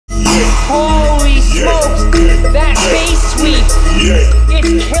Holy smokes! That bass sweep!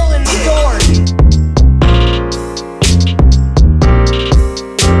 It's killing the doors!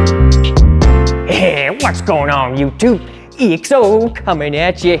 Hey, what's going on, YouTube? EXO coming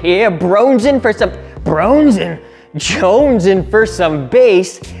at you here, jonesing for some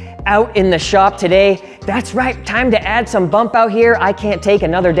bass out in the shop today. That's right, time to add some bump out here. I can't take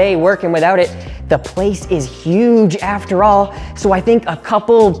another day working without it. The place is huge after all, so I think a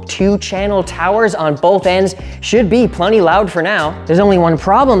couple 2-channel towers on both ends should be plenty loud for now. There's only one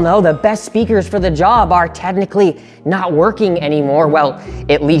problem though, the best speakers for the job are technically not working anymore. Well,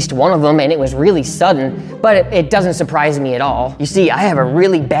 at least one of them, and it was really sudden, but it doesn't surprise me at all. You see, I have a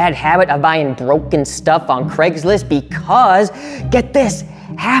really bad habit of buying broken stuff on Craigslist because, get this,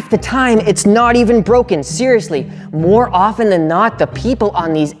 half the time it's not even broken. Seriously, more often than not, the people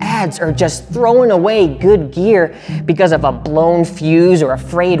on these ads are just throwing away good gear because of a blown fuse or a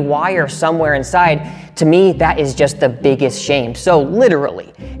frayed wire somewhere inside. To me, that is just the biggest shame. So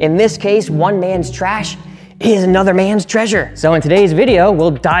literally, in this case, one man's trash is another man's treasure. So in today's video,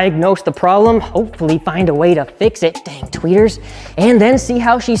 we'll diagnose the problem, hopefully find a way to fix it, dang tweeters, and then see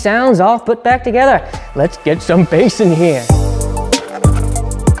how she sounds all put back together. Let's get some bass in here.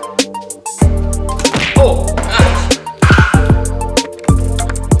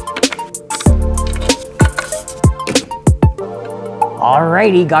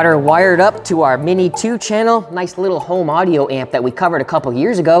 Alrighty, got her wired up to our mini 2-channel, nice little home audio amp that we covered a couple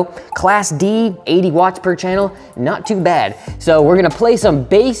years ago. Class D, 80 watts per channel, not too bad. So we're gonna play some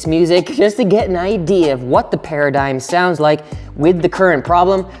bass music just to get an idea of what the paradigm sounds like with the current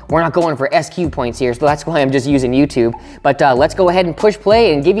problem. We're not going for SQ points here, so that's why I'm just using YouTube. But let's go ahead and push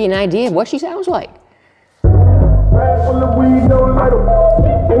play and give you an idea of what she sounds like.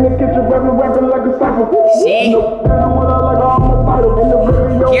 See?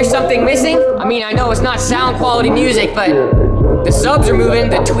 Hear something missing? I mean, I know it's not sound quality music, but the subs are moving,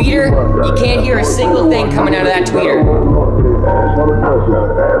 the tweeter, you can't hear a single thing coming out of that tweeter.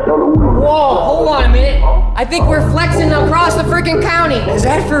 Whoa, hold on a minute. I think we're flexing across the freaking county. Is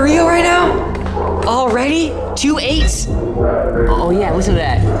that for real right now? Already? 2 8s? Oh yeah, listen to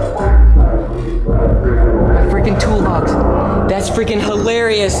that. My freaking toolbox. That's freaking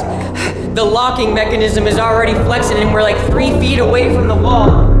hilarious. The locking mechanism is already flexing and we're like 3 feet away from the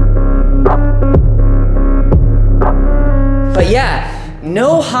wall. But yeah,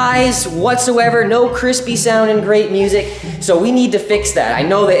 no highs whatsoever, no crispy sound and great music. So we need to fix that. I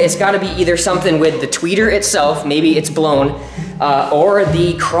know that it's gotta be either something with the tweeter itself, maybe it's blown, or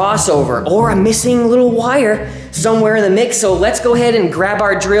the crossover, or a missing little wire somewhere in the mix. So let's go ahead and grab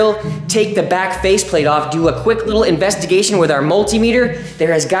our drill, take the back faceplate off, do a quick little investigation with our multimeter.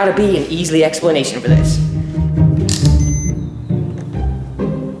 There has gotta be an easy explanation for this.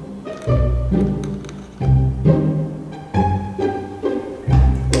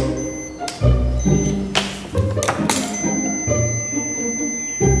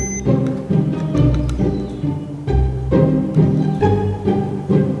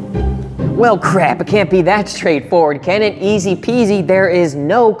 Well, crap, it can't be that straightforward, can it? Easy peasy, there is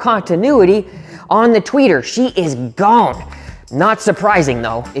no continuity on the tweeter. She is gone. Not surprising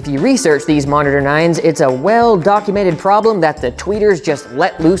though. If you research these Monitor 9s, it's a well-documented problem that the tweeters just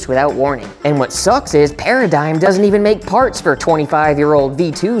let loose without warning. And what sucks is Paradigm doesn't even make parts for 25-year-old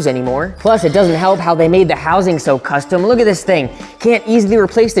V2s anymore. Plus, it doesn't help how they made the housing so custom. Look at this thing. Can't easily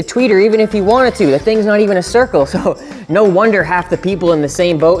replace the tweeter even if you wanted to. The thing's not even a circle, so no wonder half the people in the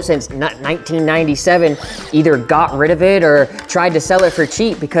same boat since 1997 either got rid of it or tried to sell it for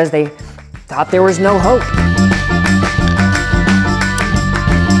cheap because they thought there was no hope.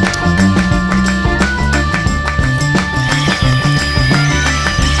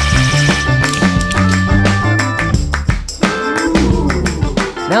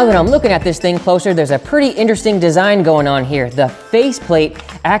 Now that I'm looking at this thing closer, there's a pretty interesting design going on here. The faceplate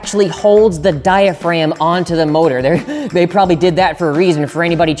actually holds the diaphragm onto the motor. They probably did that for a reason, for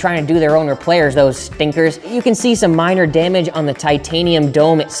anybody trying to do their own repairs, those stinkers. You can see some minor damage on the titanium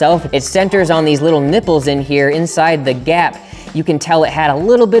dome itself. It centers on these little nipples in here inside the gap. You can tell it had a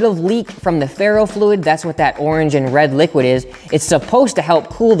little bit of leak from the ferro fluid. That's what that orange and red liquid is. It's supposed to help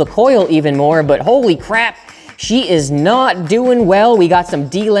cool the coil even more, but holy crap, she is not doing well. We got some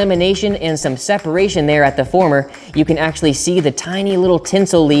delamination and some separation there at the former. You can actually see the tiny little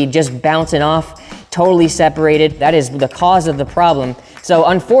tinsel lead just bouncing off, totally separated. That is the cause of the problem. So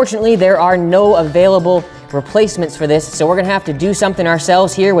unfortunately, there are no available replacements for this, so we're gonna have to do something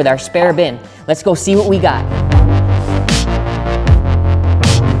ourselves here with our spare bin. Let's go see what we got.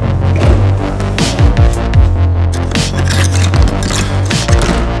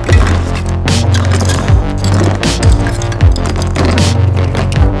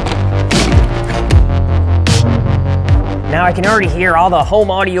 Now I can already hear all the home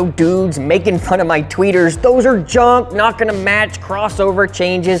audio dudes making fun of my tweeters. Those are junk, not gonna match, crossover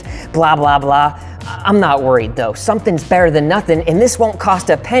changes, blah, blah, blah. I'm not worried though. Something's better than nothing, and this won't cost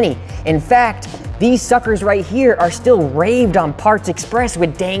a penny. In fact, these suckers right here are still raved on Parts Express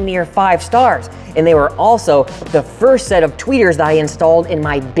with dang near 5 stars. And they were also the first set of tweeters that I installed in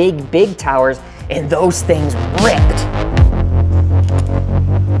my big towers, and those things ripped.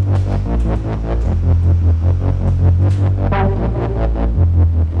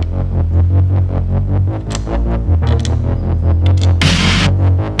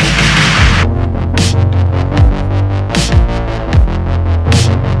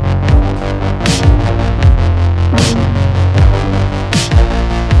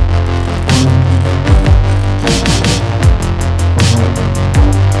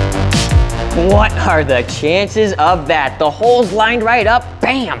 What are the chances of that? The holes lined right up,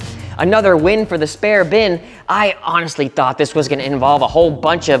 bam! Another win for the spare bin. I honestly thought this was gonna involve a whole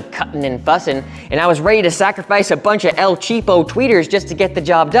bunch of cutting and fussing, and I was ready to sacrifice a bunch of El Cheapo tweeters just to get the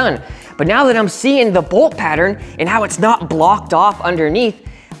job done. But now that I'm seeing the bolt pattern and how it's not blocked off underneath,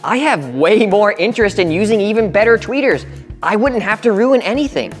 I have way more interest in using even better tweeters. I wouldn't have to ruin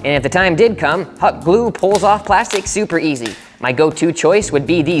anything. And if the time did come, hot glue pulls off plastic super easy. My go-to choice would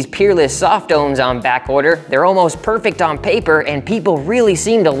be these Peerless soft domes on back order. They're almost perfect on paper, and people really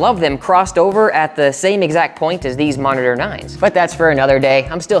seem to love them crossed over at the same exact point as these Monitor 9s. But that's for another day.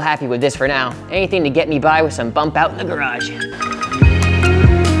 I'm still happy with this for now. Anything to get me by with some bump out in the garage.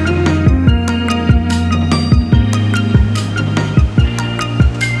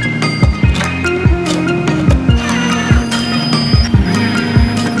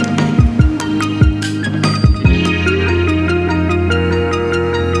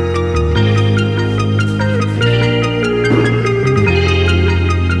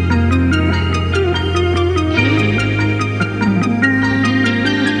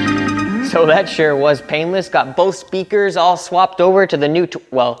 So that sure was painless. Got both speakers all swapped over to the new,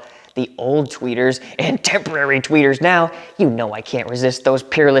 the old tweeters and temporary tweeters now. You know I can't resist those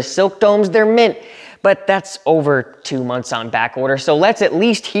Peerless silk domes, they're mint. But that's over 2 months on back order, so let's at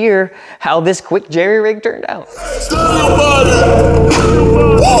least hear how this quick jerry rig turned out. Hey,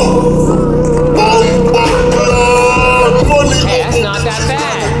 that's not that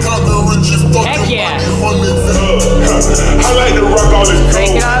bad. Heck yeah. I like to rock all this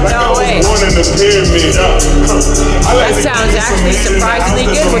crank it up, no way. That sounds actually surprisingly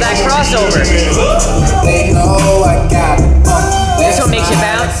good with that crossover. This one makes you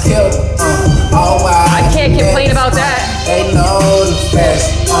bounce. I can't complain about that.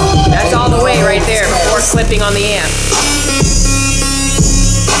 That's all the way right there before clipping on the amp.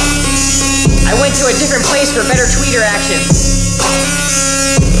 I went to a different place for better tweeter action.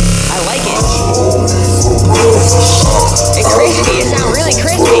 I like it. It's crispy, it sounds really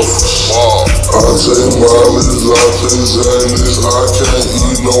crispy.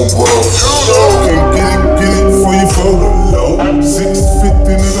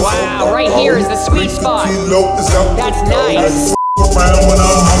 Wow, right here is the sweet spot. That's nice.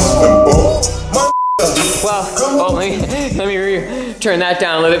 Well, let me turn that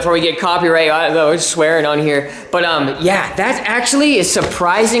down a little bit before we get copyright. Though it's swearing on here. But yeah, that actually is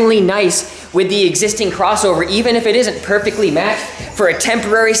surprisingly nice with the existing crossover, even if it isn't perfectly matched. For a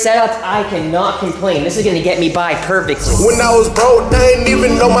temporary setup, I cannot complain. This is gonna get me by perfectly. When I was broke, they didn't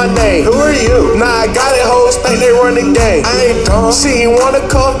even know my name. Who are you? Nah, I got it, hoes think they run the game. I ain't dumb. She ain't wanna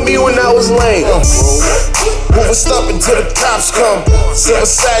cuff me when I was lame. Moving stop until the cops come. Silver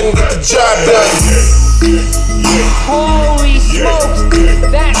satin, get the job done. Holy smokes,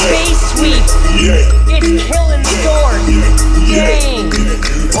 that bass sweep, it's killing the doors. Dang.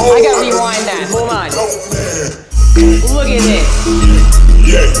 I gotta rewind that, hold on. Look at this.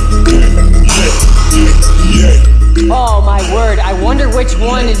 Oh my word, I wonder which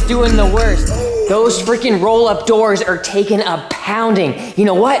one is doing the worst. Those freaking roll-up doors are taking a pounding. You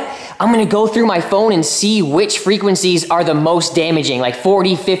know what? I'm gonna go through my phone and see which frequencies are the most damaging, like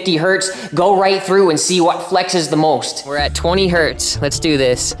 40, 50 hertz. Go right through and see what flexes the most. We're at 20 hertz. Let's do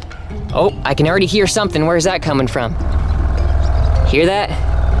this. Oh, I can already hear something. Where's that coming from? Hear that?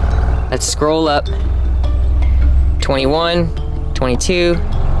 Let's scroll up. 21, 22.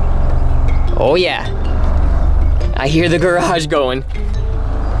 Oh yeah. I hear the garage going.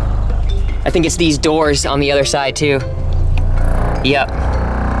 I think it's these doors on the other side too. Yep.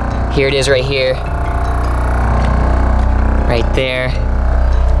 Here it is right here. Right there.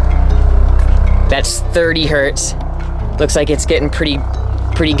 That's 30 hertz. Looks like it's getting pretty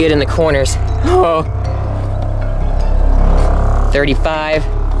good in the corners. Oh. 35.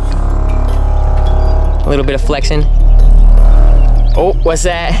 A little bit of flexing. Oh, what's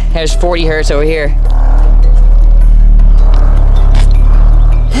that? There's 40 hertz over here.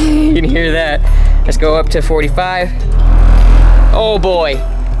 You can hear that. Let's go up to 45. Oh boy,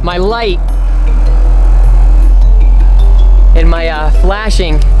 my light and my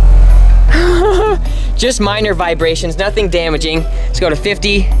flashing. Just minor vibrations, nothing damaging. Let's go to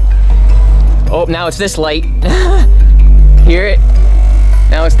 50. Oh, now it's this light. Hear it?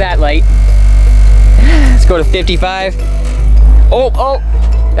 Now it's that light. Let's go to 55. Oh,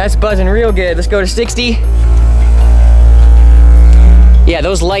 that's buzzing real good. Let's go to 60. Yeah,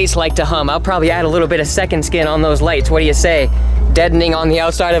 those lights like to hum. I'll probably add a little bit of second skin on those lights. What do you say? Deadening on the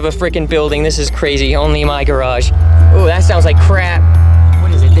outside of a freaking building. This is crazy, only my garage. Oh, that sounds like crap.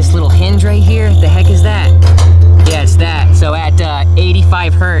 What is it, this little hinge right here? The heck is that? Yeah, it's that. So at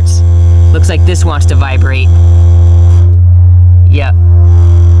 85 hertz, looks like this wants to vibrate. Yep,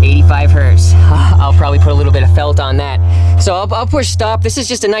 85 hertz. I'll probably put a little bit of felt on that. So I'll push stop. This is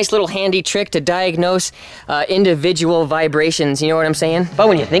just a nice little handy trick to diagnose individual vibrations, you know what I'm saying? But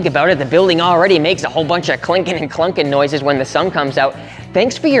when you think about it, the building already makes a whole bunch of clinking and clunking noises when the sun comes out.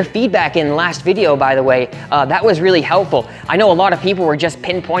 Thanks for your feedback in the last video, by the way. That was really helpful. I know a lot of people were just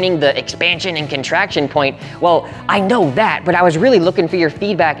pinpointing the expansion and contraction point. Well, I know that, but I was really looking for your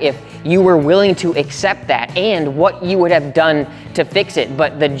feedback if you were willing to accept that and what you would have done to fix it.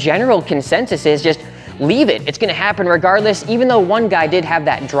 But the general consensus is just leave it. It's gonna happen regardless, even though one guy did have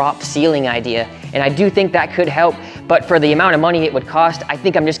that drop ceiling idea, and I do think that could help, but for the amount of money it would cost, I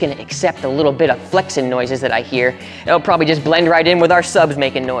think I'm just gonna accept a little bit of flexing noises that I hear. It'll probably just blend right in with our subs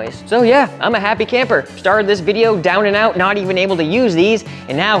making noise. So yeah, I'm a happy camper. Started this video down and out, not even able to use these,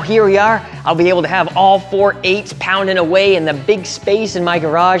 and now here we are. I'll be able to have all 4 8s pounding away in the big space in my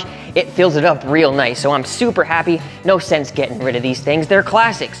garage. It fills it up real nice, so I'm super happy. No sense getting rid of these things. They're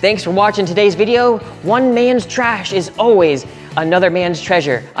classics. Thanks for watching today's video. One man's trash is always another man's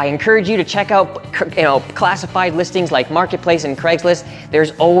treasure. I encourage you to check out, classified listings like Marketplace and Craigslist.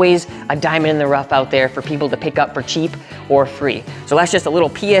 There's always a diamond in the rough out there for people to pick up for cheap or free. So that's just a little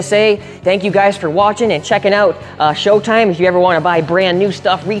PSA. Thank you guys for watching and checking out Showtime. If you ever want to buy brand new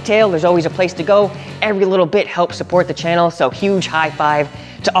stuff retail, there's always a place to go. Every little bit helps support the channel, so huge high five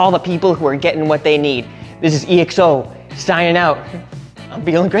to all the people who are getting what they need. This is EXO signing out. I'm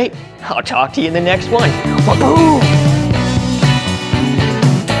feeling great. I'll talk to you in the next one. Wahoo!